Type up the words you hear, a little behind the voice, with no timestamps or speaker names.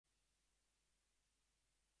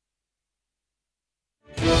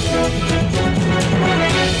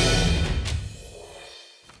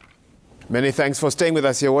Many thanks for staying with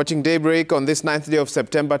us. You're watching Daybreak on this 9th day of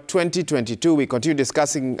September 2022. We continue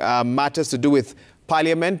discussing matters to do with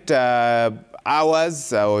Parliament.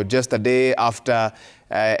 Hours or just a day after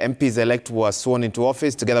MPs-elect were sworn into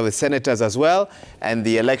office, together with senators as well, and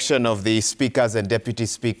the election of the speakers and deputy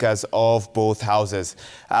speakers of both houses.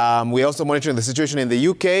 We're also monitoring the situation in the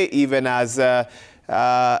UK, even as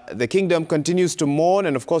the kingdom continues to mourn,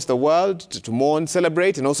 and of course the world to mourn,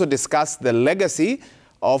 celebrate, and also discuss the legacy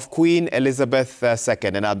of Queen Elizabeth II.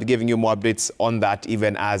 And I'll be giving you more updates on that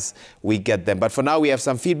even as we get them. But for now, we have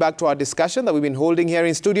some feedback to our discussion that we've been holding here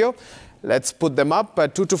in studio. Let's put them up.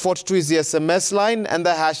 2242 is the SMS line, and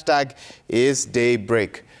the hashtag is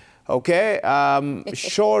Daybreak. Okay,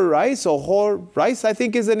 Shore Rice, or Hor Rice, I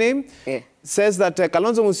think is the name, says that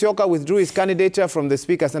Kalonzo Musyoka withdrew his candidature from the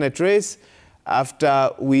Speaker Senate race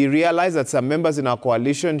after we realized that some members in our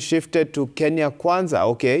coalition shifted to Kenya Kwanza.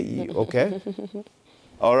 Okay, okay.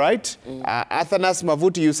 All right. Athanas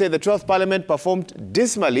Mavuti, you say the 12th Parliament performed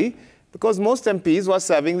dismally because most MPs were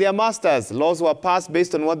serving their masters. Laws were passed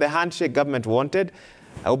based on what the handshake government wanted.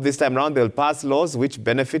 I hope this time around they'll pass laws which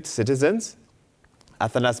benefit citizens.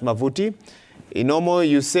 Athanas Mavuti. Inomo,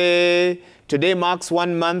 you say today marks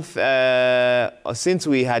 1 month since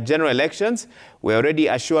we had general elections. We're already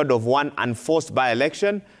assured of one unforced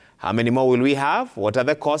by-election. How many more will we have? What are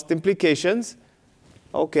the cost implications?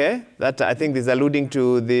 Okay, that I think is alluding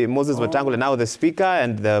to the Moses Wetangula, now the Speaker,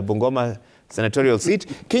 and the Bungoma senatorial seat.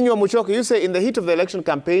 Kinyua Muchoka, you say in the heat of the election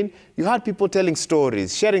campaign, you had people telling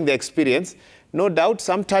stories, sharing their experience. No doubt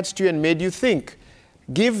some touched you and made you think.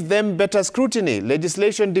 Give them better scrutiny,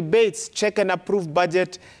 legislation debates, check and approve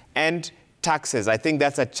budget and taxes. I think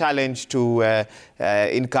that's a challenge to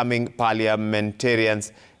incoming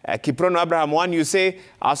parliamentarians. Kiprono Abraham 1, you say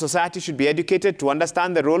our society should be educated to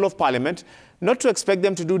understand the role of Parliament, not to expect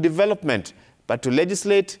them to do development, but to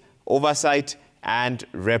legislate, oversight, and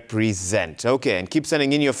represent. Okay, and keep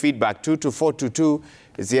sending in your feedback. 22422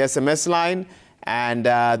 is the SMS line, and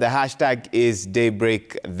the hashtag is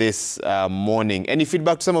Daybreak this morning. Any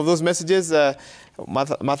feedback to some of those messages?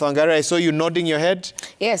 Martha Wangari, I saw you nodding your head.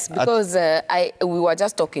 Yes, because we were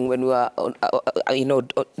just talking when we were,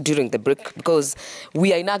 during the break, because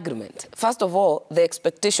we are in agreement. First of all, the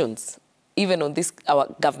expectations, even on this, our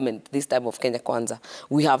government, this time of Kenya Kwanza,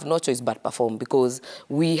 we have no choice but perform, because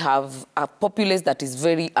we have a populace that is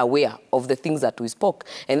very aware of the things that we spoke.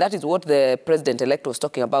 And that is what the president-elect was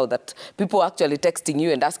talking about, that people actually texting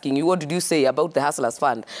you and asking you, what did you say about the Hustlers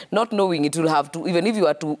Fund? Not knowing it will have to, even if you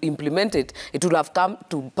are to implement it, it will have come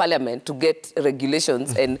to Parliament to get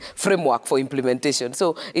regulations and framework for implementation.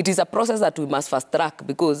 So it is a process that we must fast track,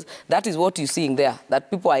 because that is what you're seeing there, that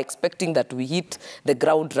people are expecting that we hit the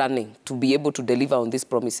ground running to be able to deliver on these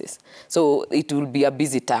promises. So it will be a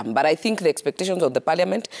busy term. But I think the expectations of the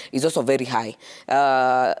Parliament is also very high.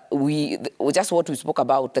 Just what we spoke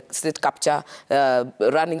about, the state capture,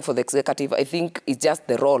 running for the executive, I think it's just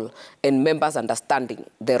the role and members understanding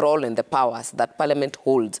the role and the powers that Parliament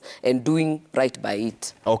holds and doing right by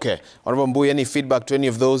it. Okay. Honorable Mbui, any feedback to any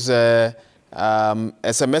of those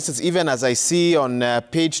SMSs? Even as I see on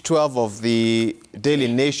page 12 of the Daily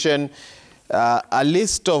Nation, a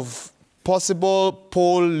list of possible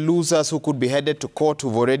poll losers who could be headed to court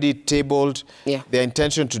who've already tabled their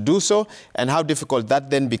intention to do so, and how difficult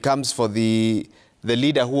that then becomes for the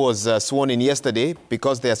leader who was sworn in yesterday,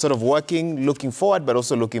 because they are sort of working, looking forward, but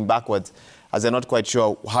also looking backwards, as they're not quite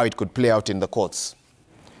sure how it could play out in the courts.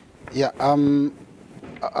 Yeah,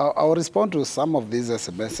 I'll respond to some of these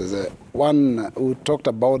SMSs. One who talked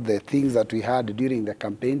about the things that we had during the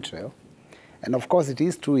campaign trail. And of course, it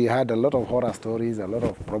is true, we had a lot of horror stories, a lot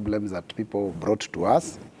of problems that people brought to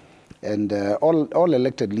us. And all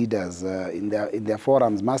elected leaders in their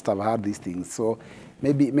forums must have heard these things. So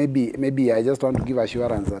maybe I just want to give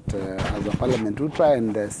assurance that as a Parliament, we'll try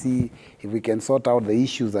and see if we can sort out the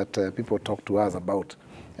issues that people talk to us about.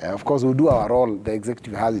 Of course, we'll do our role. The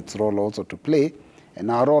executive has its role also to play.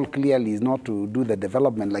 And our role clearly is not to do the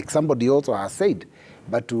development, like somebody also has said,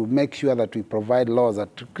 but to make sure that we provide laws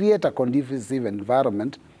that create a conducive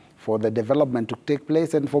environment for the development to take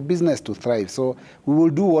place and for business to thrive. So we will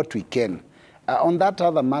do what we can. On that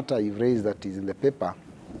other matter you've raised that is in the paper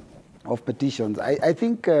of petitions, I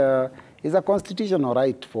think it's a constitutional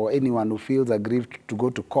right for anyone who feels aggrieved to go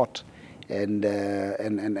to court and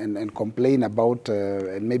complain about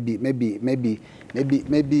and maybe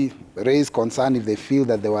raise concern if they feel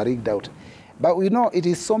that they were rigged out. But we know it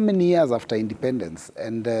is so many years after independence,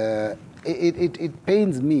 and it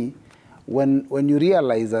pains me when you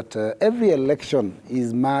realize that every election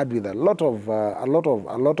is marred with a lot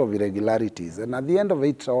of irregularities, and at the end of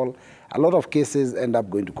it all, a lot of cases end up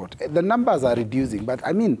going to court. The numbers are reducing, but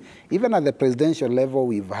I mean, even at the presidential level,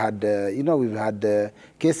 we've had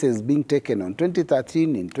cases being taken on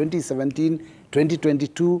 2013, in 2017,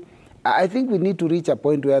 2022. I think we need to reach a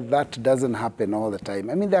point where that doesn't happen all the time.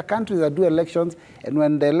 I mean, there are countries that do elections, and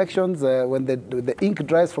when the elections, when the ink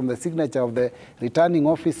dries from the signature of the returning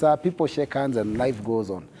officer, people shake hands and life goes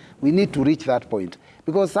on. We need to reach that point.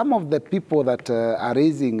 Because some of the people that are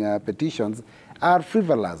raising petitions are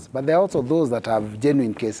frivolous, but there are also those that have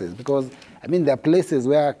genuine cases. Because, I mean, there are places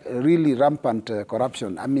where really rampant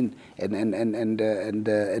corruption, I mean,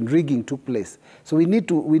 and rigging took place. So we need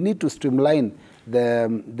to streamline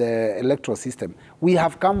the electoral system. We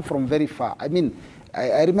have come from very far. I mean,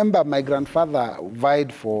 I remember my grandfather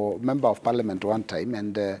vied for member of parliament one time,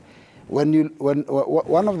 and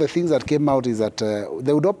one of the things that came out is that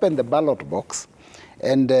they would open the ballot box,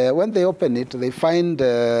 and when they open it, they find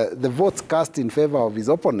the votes cast in favor of his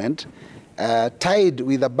opponent tied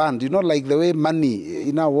with a band. You know, like the way money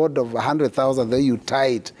in a word of 100,000, there you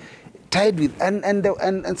tied with,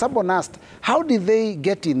 and someone asked, how did they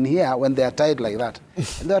get in here when they are tied like that?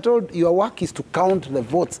 And they are told, your work is to count the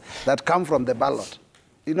votes that come from the ballot.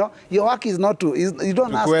 You know, your work is not to, you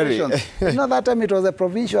don't ask questions. You know, that time it was a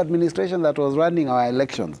provincial administration that was running our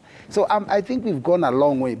elections. So I think we've gone a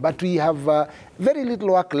long way, but we have very little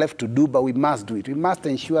work left to do, but we must do it. We must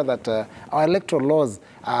ensure that our electoral laws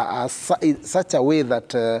are in such a way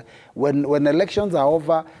that when elections are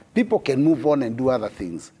over, people can move on and do other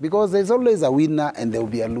things. Because there's always a winner and there will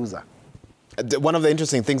be a loser. One of the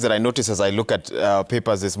interesting things that I noticed as I look at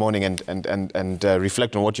papers this morning and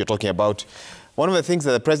reflect on what you're talking about, one of the things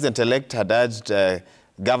that the president-elect had urged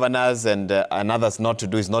governors and others not to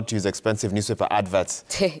do is not to use expensive newspaper adverts,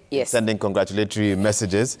 yes, sending congratulatory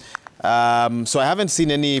messages. So I haven't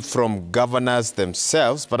seen any from governors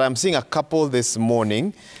themselves, but I'm seeing a couple this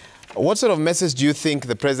morning. What sort of message do you think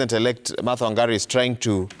the president-elect, Martha Wangari, is trying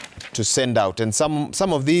to send out? And some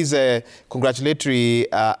of these congratulatory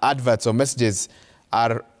adverts or messages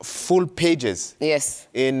are full pages, yes,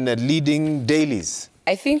 in leading dailies.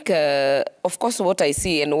 I think, of course, what I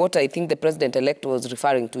see and what I think the president-elect was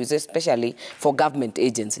referring to is especially for government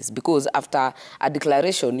agencies, because after a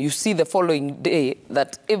declaration, you see the following day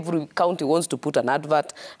that every county wants to put an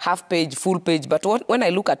advert, half page, full page. But when I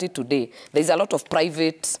look at it today, there's a lot of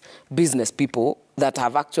private business people that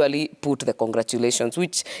have actually put the congratulations,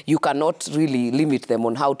 which you cannot really limit them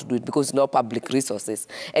on how to do it because it's not public resources.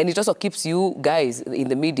 And it also keeps you guys in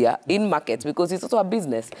the media in markets because it's also a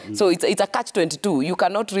business. So it's a catch-22. You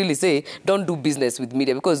cannot really say, don't do business with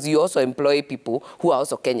media because you also employ people who are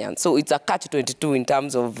also Kenyan. So it's a catch-22 in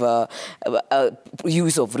terms of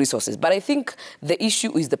use of resources. But I think the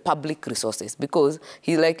issue is the public resources because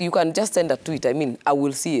he's like, you can just send a tweet. I mean, I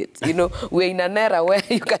will see it. You know, we're in an era where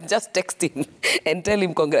you can just text him and tell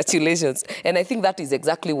him congratulations. And I think that is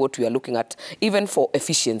exactly what we are looking at, even for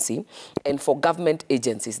efficiency and for government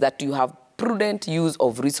agencies, that you have prudent use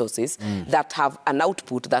of resources that have an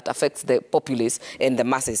output that affects the populace and the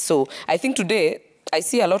masses. So I think today, I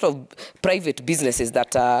see a lot of private businesses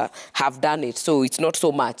that have done it, so it's not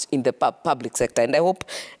so much in the public sector. And I hope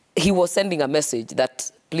he was sending a message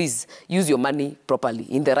that please use your money properly,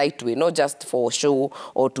 in the right way, not just for show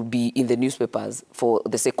or to be in the newspapers for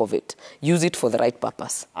the sake of it. Use it for the right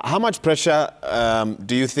purpose. How much pressure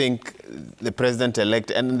do you think the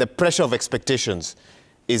president-elect and the pressure of expectations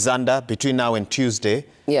is under between now and Tuesday,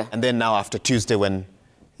 and then now after Tuesday when,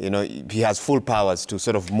 you know, he has full powers to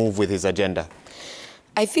sort of move with his agenda?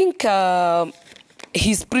 I think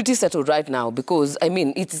he's pretty settled right now because, I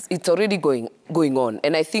mean, it's already going on.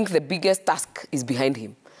 And I think the biggest task is behind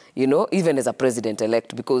him, you know, even as a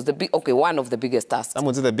president-elect, because one of the biggest tasks.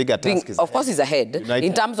 Someone said the bigger task is of course, he's ahead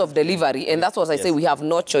in terms of delivery, and that's what I say, we have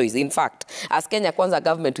no choice. In fact, as Kenya Kwanza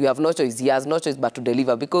government, we have no choice. He has no choice but to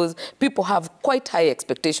deliver because people have quite high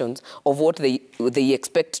expectations of what they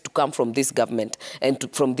expect to come from this government and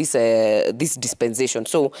from this dispensation.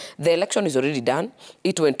 So the election is already done.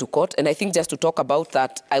 It went to court, and I think just to talk about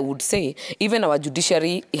that, I would say even our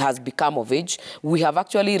judiciary has become of age. We have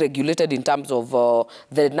actually regulated in terms of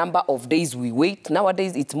the number of days we wait.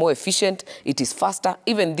 Nowadays, it's more efficient, it is faster,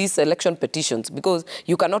 even these election petitions, because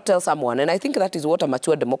you cannot tell someone, and I think that is what a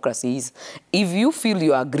mature democracy is. If you feel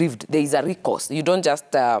you are aggrieved, there is a recourse. You don't just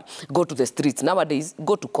go to the streets. Nowadays,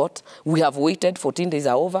 go to court. We have waited, 14 days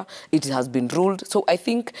are over, it has been ruled. So I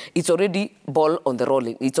think it's already ball on the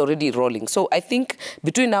rolling. It's already rolling. So I think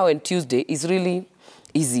between now and Tuesday is really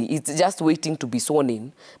easy. It's just waiting to be sworn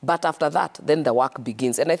in. But after that, then the work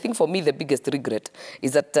begins. And I think for me, the biggest regret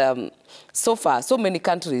is that so far, so many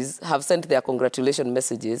countries have sent their congratulation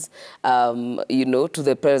messages, you know, to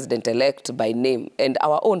the president-elect by name. And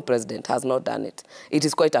our own president has not done it. It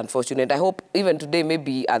is quite unfortunate. I hope even today,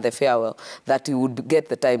 maybe at the farewell, that he would get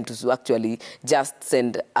the time to actually just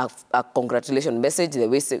send a congratulation message the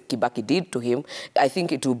way Kibaki did to him. I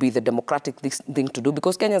think it will be the democratic thing to do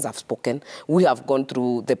because Kenyans have spoken. We have gone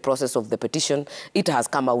through the process of the petition. It has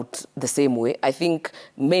come out the same way. I think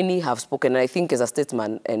many have spoken. And I think as a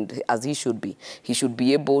statesman, and as he should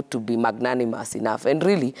be able to be magnanimous enough. And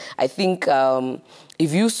really, I think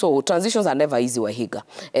if you saw, transitions are never easy, Wahiga.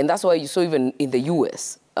 And that's why you saw even in the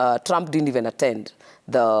US, Trump didn't even attend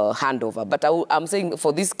the handover. But I'm saying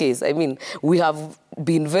for this case, I mean, we have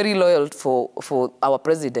been very loyal for our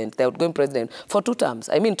president, the outgoing president, for 2 terms.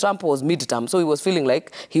 I mean, Trump was mid-term, so he was feeling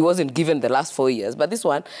like he wasn't given the last 4 years. But this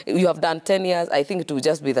one, you have done 10 years. I think it will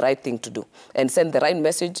just be the right thing to do and send the right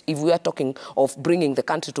message. If we are talking of bringing the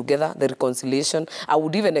country together, the reconciliation, I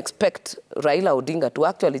would even expect Raila Odinga to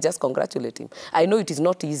actually just congratulate him. I know it is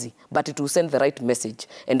not easy, but it will send the right message.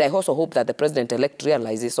 And I also hope that the president-elect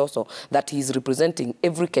realizes also that he is representing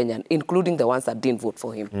every Kenyan, including the ones that didn't vote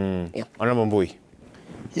for him. Yeah. Honorable Mbui.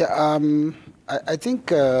 Yeah, I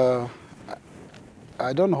think I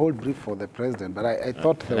don't hold brief for the president, but I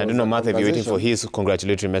thought there was I don't know, Martha, if you're waiting for his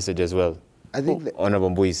congratulatory message as well. I think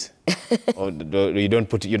Honorable Mbui's. Or you don't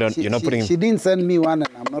put, you're not putting. She didn't send me one,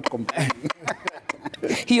 and I'm not complaining.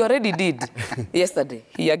 He already did yesterday.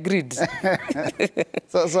 He agreed.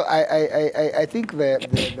 So I think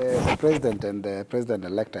the president and the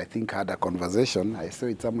president-elect, I think, had a conversation. I saw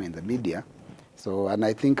it somewhere in the media. So, and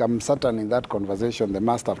I think I'm certain in that conversation they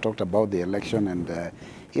must have talked about the election and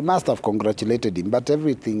he must have congratulated him. But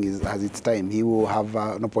everything has its time. He will have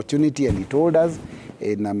an opportunity, and he told us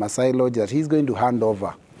in Masai Lodge that he's going to hand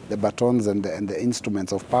over the batons and the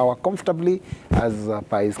instruments of power comfortably as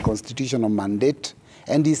per his constitutional mandate.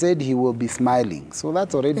 And he said he will be smiling. So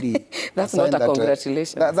that's already that's not a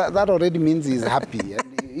congratulation. That already means he's happy.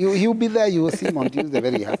 And he'll be there. You will see him on Tuesday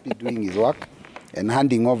very happy doing his work and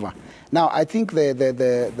handing over. Now, I think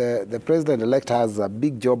the president-elect has a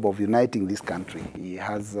big job of uniting this country. He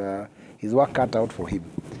has his work cut out for him.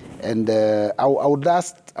 And I would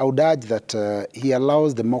urge that he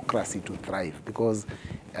allows democracy to thrive, because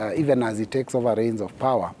even as he takes over reins of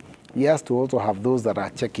power, he has to also have those that are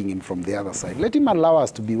checking him from the other side. Let him allow us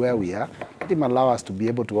to be where we are. Let him allow us to be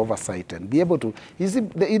able to oversight and be able to. You see,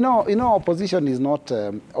 opposition is not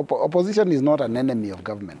an enemy of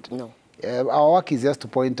government. No. Our work is just to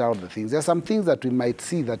point out the things. There are some things that we might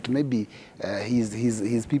see that maybe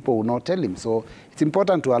his people will not tell him. So it's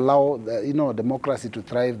important to allow democracy to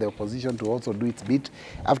thrive, the opposition to also do its bit.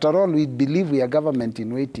 After all, we believe we are government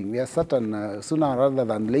in waiting. We are certain sooner rather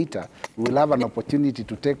than later we will have an opportunity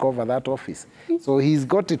to take over that office. So he's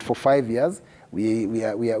got it for 5 years. We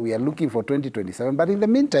are looking for 2027. But in the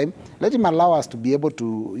meantime, let him allow us to be able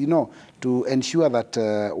to to ensure that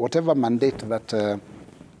whatever mandate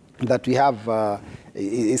that we have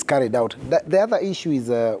is carried out. The other issue is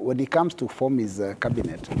when it comes to form his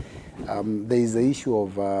cabinet, there is the issue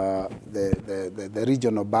of the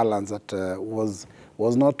regional balance that was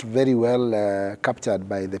not very well captured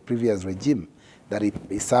by the previous regime that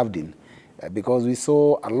he served in. Because we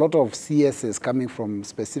saw a lot of CSs coming from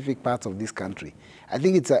specific parts of this country. I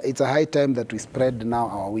think it's a high time that we spread now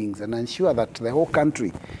our wings and ensure that the whole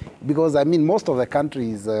country, because I mean most of the country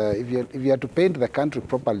is, if you are to paint the country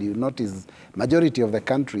properly, you notice majority of the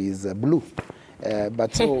country is blue.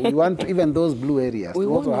 But so we want even those blue areas we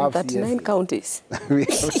to also have 39 counties.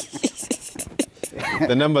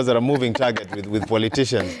 The numbers are a moving target with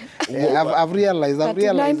politicians. I've realized that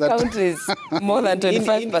countries, more than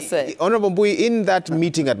 25%. Honorable Mbui, in that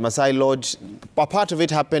meeting at Masai Lodge, a part of it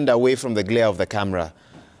happened away from the glare of the camera.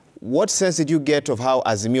 What sense did you get of how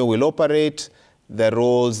Azimio will operate, the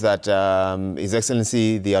roles that His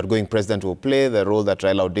Excellency, the outgoing president, will play, the role that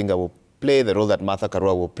Raila Odinga will play, the role that Martha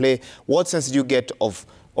Karua will play? What sense did you get of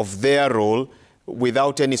their role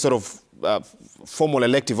without any sort of formal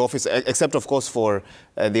elective office, except, of course, for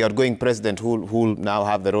the outgoing president who now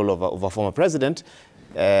have the role of a former president,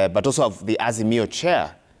 but also of the Azimio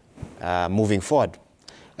chair moving forward?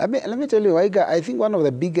 Let me tell you, Waiga, I think one of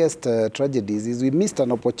the biggest tragedies is we missed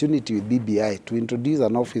an opportunity with BBI to introduce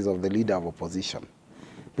an office of the leader of opposition.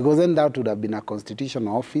 Because then that would have been a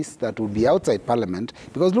constitutional office that would be outside parliament.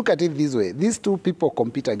 Because look at it this way, these two people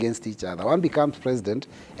compete against each other. One becomes president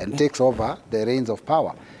and takes over the reins of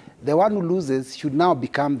power. the one who loses should now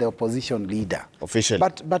become the opposition leader. Officially.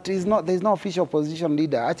 But there's no official opposition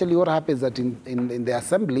leader. Actually, what happens is that in the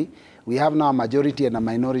assembly, we have now a majority and a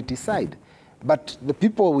minority side. But the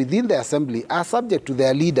people within the assembly are subject to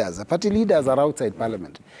their leaders. The party leaders are outside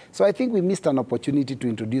parliament. So I think we missed an opportunity to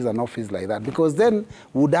introduce an office like that, because then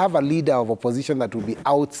we would have a leader of opposition that would be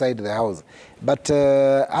outside the house. But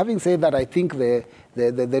having said that, I think the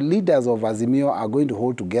leaders of Azimio are going to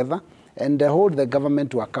hold together and hold the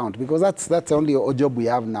government to account, because that's the only job we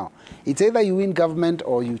have now. It's either you win government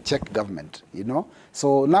or you check government, you know.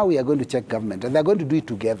 So now we are going to check government, and they're going to do it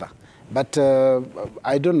together. But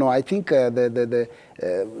I don't know. I think you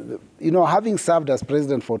know, having served as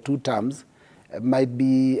president for 2 terms might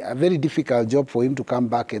be a very difficult job for him to come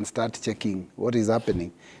back and start checking what is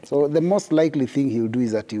happening. So the most likely thing he'll do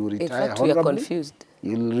is that he will retire honorably. In fact, we are confused.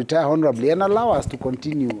 He'll retire honorably and allow us to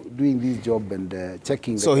continue doing this job and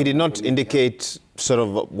checking. So he did not indicate sort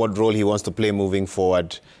of what role he wants to play moving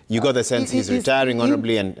forward. You got the sense he's retiring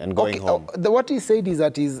honorably and going home. What he said is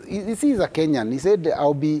that he's a Kenyan. He said,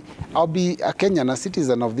 I'll be a Kenyan, a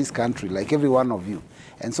citizen of this country, like every one of you.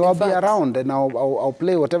 And so I'll be around and I'll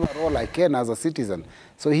play whatever role I can as a citizen.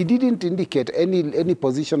 So he didn't indicate any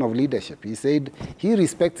position of leadership. He said he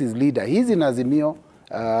respects his leader. He's in Azimio,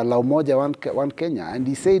 La Umoja, one Kenya. And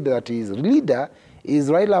he said that his leader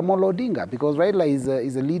is Raila Amolo Odinga, because Raila is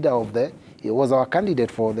a leader of he was our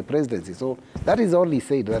candidate for the presidency. So that is all he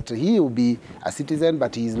said, that he will be a citizen,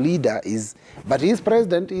 but his leader but his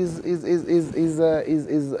president is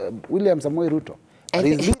William Samoei Ruto. But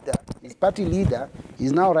his leader, his party leader,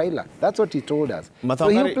 is now Raila. That's what he told us. So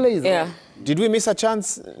he plays. Yeah. Did we miss a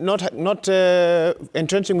chance not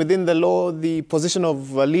entrenching within the law the position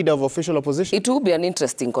of leader of official opposition? It will be an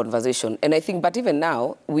interesting conversation. And I think, but even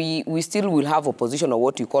now, we still will have opposition, or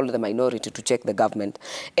what you call the minority, to check the government.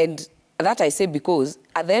 And that I say because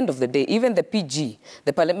at the end of the day, even the PG,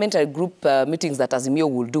 the parliamentary group meetings that Azimio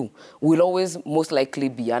will do, will always most likely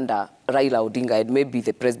be under Raila Odinga and maybe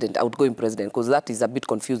the president, outgoing president, because that is a bit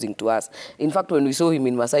confusing to us. In fact, when we saw him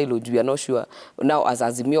in Masai Lodge, we are not sure now as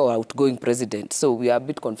Azimio or outgoing president. So we are a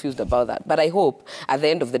bit confused about that. But I hope at the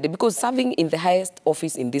end of the day, because serving in the highest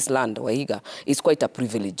office in this land, Wahiga, is quite a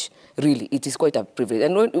privilege. Really, it is quite a privilege.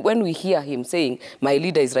 And when we hear him saying, my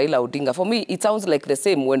leader is Raila Odinga, for me, it sounds like the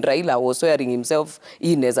same when Raila was swearing himself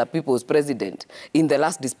in as a people's president in the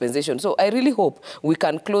last dispensation. So I really hope we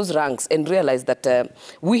can close ranks and realize that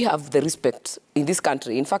we have the respect in this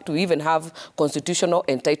country. In fact, we even have constitutional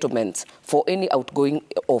entitlements for any outgoing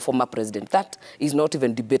or former president. That is not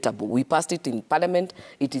even debatable. We passed it in parliament.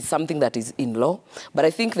 It is something that is in law. But I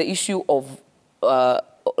think the issue of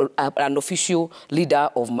an official leader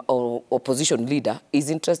or opposition leader is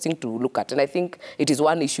interesting to look at, and I think it is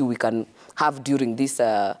one issue we can have during this.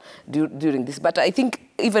 But I think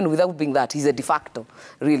even without being that, he's a de facto,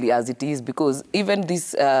 really, as it is, because even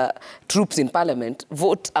these troops in parliament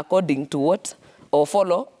vote according to what, or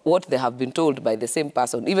follow what they have been told by the same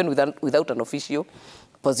person, even without an official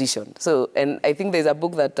position. So, and I think there's a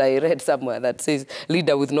book that I read somewhere that says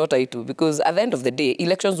leader with no title, because at the end of the day,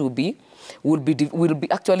 elections will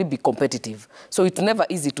actually be competitive. So it's never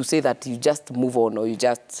easy to say that you just move on or you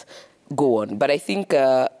just go on. But I think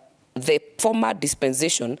the former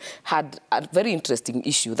dispensation had a very interesting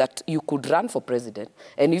issue that you could run for president,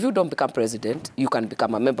 and if you don't become president, you can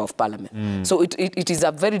become a member of parliament. So it is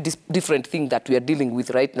a very different thing that we are dealing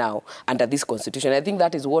with right now under this constitution. I think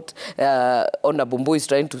that is what Honorable Mbo is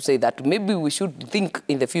trying to say, that maybe we should think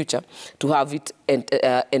in the future to have it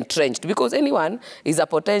entrenched, because anyone is a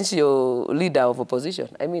potential leader of opposition.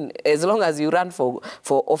 I mean, as long as you run for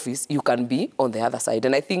office, you can be on the other side.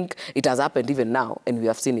 And I think it has happened even now, and we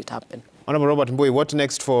have seen it happen. Honorable Robert Mbui, what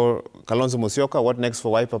next for Kalonzo Musyoka? What next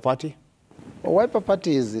for Wiper Party? Well, Wiper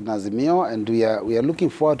Party is in Azimio, and we are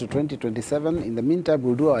looking forward to 2027. In the meantime,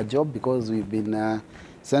 we'll do our job, because we've been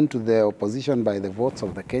sent to the opposition by the votes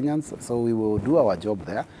of the Kenyans. So we will do our job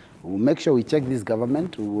there. We'll make sure we check this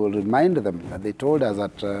government. We will remind them that they told us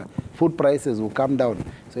that food prices will come down.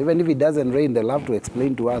 So even if it doesn't rain, they'll have to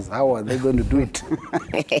explain to us how are they going to do it.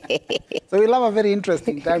 So we'll have a very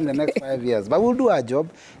interesting time in the next 5 years. But we'll do our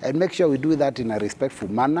job and make sure we do that in a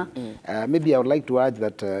respectful manner. Maybe I would like to add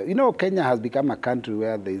that, you know, Kenya has become a country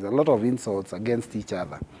where there is a lot of insults against each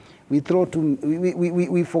other. We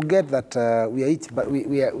forget that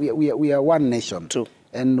we are one nation. True.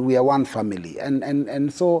 And we are one family,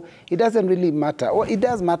 and so it doesn't really matter. Or it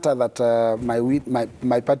does matter that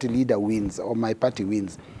my party leader wins or my party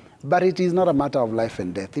wins, but it is not a matter of life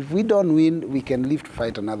and death. If we don't win, we can live to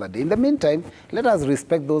fight another day. In the meantime, let us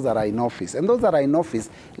respect those that are in office. And those that are in office,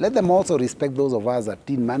 let them also respect those of us that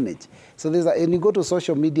didn't manage. So and you go to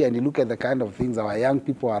social media and you look at the kind of things our young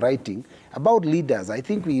people are writing about leaders, I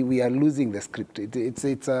think we are losing the script.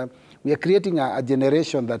 We are creating a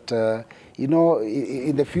generation that, you know,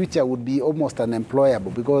 in the future would be almost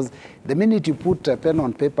unemployable, because the minute you put a pen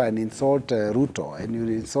on paper and insult Ruto, and you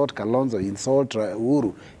insult Kalonzo, you insult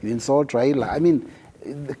Uhuru, you insult Raila, I mean,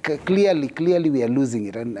 clearly we are losing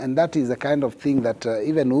it. And that is the kind of thing that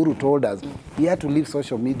even Uhuru told us. He had to leave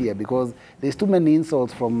social media because there's too many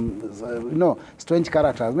insults from, you know, strange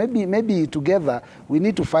characters. Maybe together we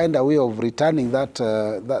need to find a way of returning that,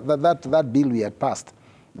 that bill we had passed.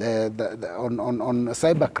 On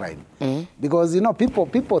cybercrime, because, you know,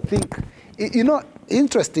 people think, you know,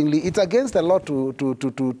 interestingly, it's against the law to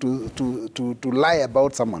lie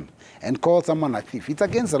about someone and call someone a thief. It's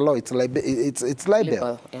against the law. It's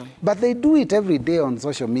libel. Yeah. But they do it every day on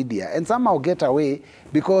social media and somehow get away,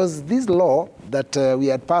 because this law that we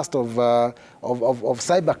had passed of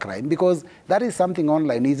cybercrime, because that is something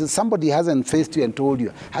online. Somebody hasn't faced you and told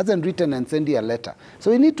you, hasn't written and sent you a letter.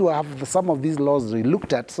 So we need to have some of these laws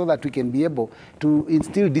looked at so that we can be able to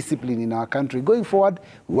instill discipline in our country. Going forward,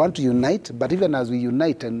 we want to unite, but even as we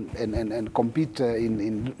unite and compete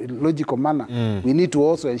in logical manner, we need to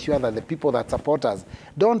also ensure that the people that support us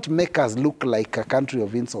don't make us look like a country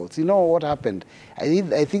of insults. You know what happened?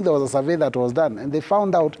 I think there was a survey that was done, and they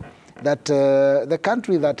found out that the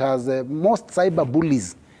country that has most cyber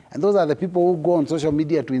bullies, and those are the people who go on social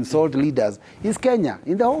media to insult leaders, is Kenya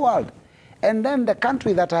in the whole world. And then the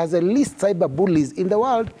country that has the least cyber bullies in the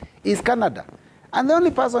world is Canada. And the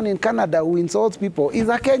only person in Canada who insults people is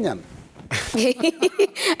a Kenyan.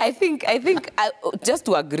 I think just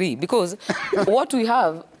to agree, because what we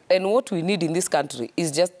have and what we need in this country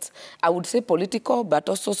is just, I would say, political, but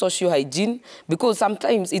also social hygiene, because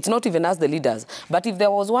sometimes it's not even us, the leaders. But if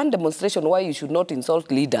there was one demonstration why you should not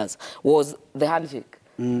insult leaders, was the handshake.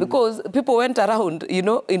 Because people went around, you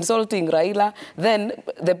know, insulting Raila. Then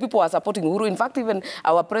the people are supporting Uhuru. In fact, even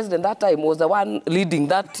our president that time was the one leading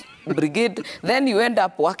that brigade. Then you end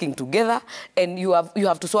up working together, and you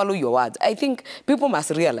have to swallow your words. I think people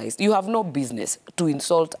must realize you have no business to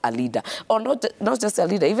insult a leader, or not just a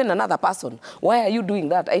leader, even another person. Why are you doing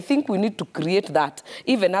that? I think we need to create that,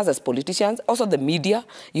 even as politicians, also the media.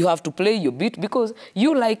 You have to play your bit, because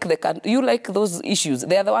you like those issues.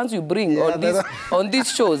 They are the ones you bring on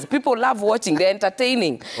these shows. People love watching. They're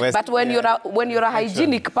entertaining. But when you're a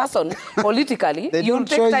hygienic person politically, you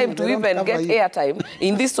take time to even get airtime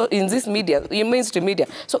in this media, in mainstream media.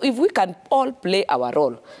 So if we can all play our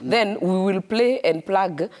role, then we will play and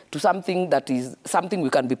plug to something that is something we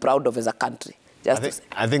can be proud of as a country.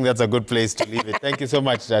 I think that's a good place to leave it. Thank you so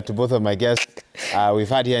much to both of my guests. We've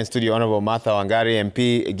had here in studio Honorable Martha Wangari,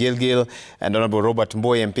 MP Gilgil, and Honorable Robert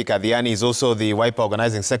Mboy, MP Kadhiani. He's also the Wiper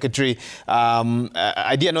Organizing Secretary.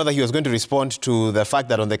 I didn't know that he was going to respond to the fact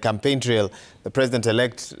that on the campaign trail, the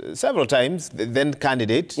president-elect several times, the then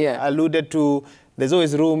candidate, alluded to there's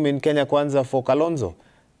always room in Kenya Kwanza for Kalonzo.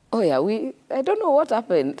 Oh yeah, I don't know what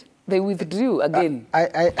happened. They withdrew again.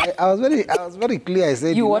 I was very clear. I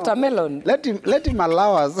said, you watermelon. Let him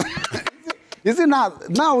allow us. You see,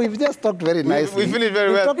 now we've just talked very nicely. We finished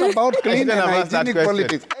very well. We talked about clean and hygienic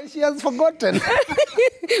politics. And she has forgotten.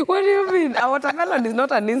 What do you mean? A watermelon is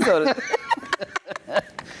not an insult.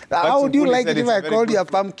 How would you like it if I called you a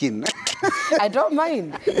pumpkin? I don't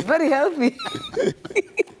mind. It's very healthy.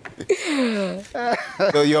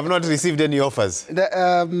 So you have not received any offers?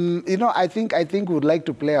 You know, I think we would like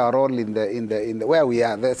to play our role in the where we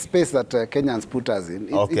are, the space that Kenyans put us in.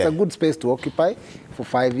 It's a good space to occupy for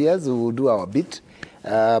 5 years. We will do our bit.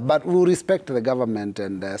 But we will respect the government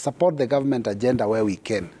and support the government agenda where we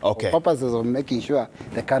can. Okay. For purposes of making sure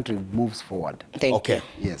the country moves forward. Thank you.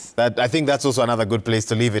 Yes. I think that's also another good place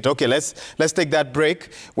to leave it. Okay, let's take that break.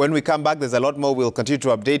 When we come back, there's a lot more we'll continue to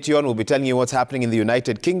update you on. We'll be telling you what's happening in the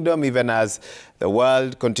United Kingdom, even as the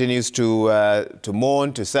world continues to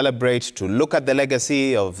mourn, to celebrate, to look at the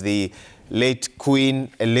legacy of the late Queen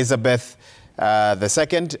Elizabeth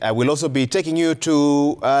II. We'll also be taking you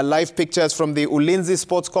to live pictures from the Ulinzi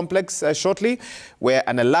Sports Complex shortly, where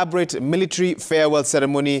an elaborate military farewell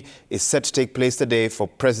ceremony is set to take place today for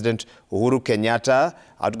President Uhuru Kenyatta,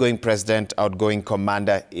 outgoing president, outgoing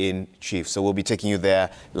commander-in-chief. So we'll be taking you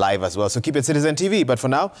there live as well. So keep it Citizen TV. But for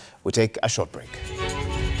now, we'll take a short break.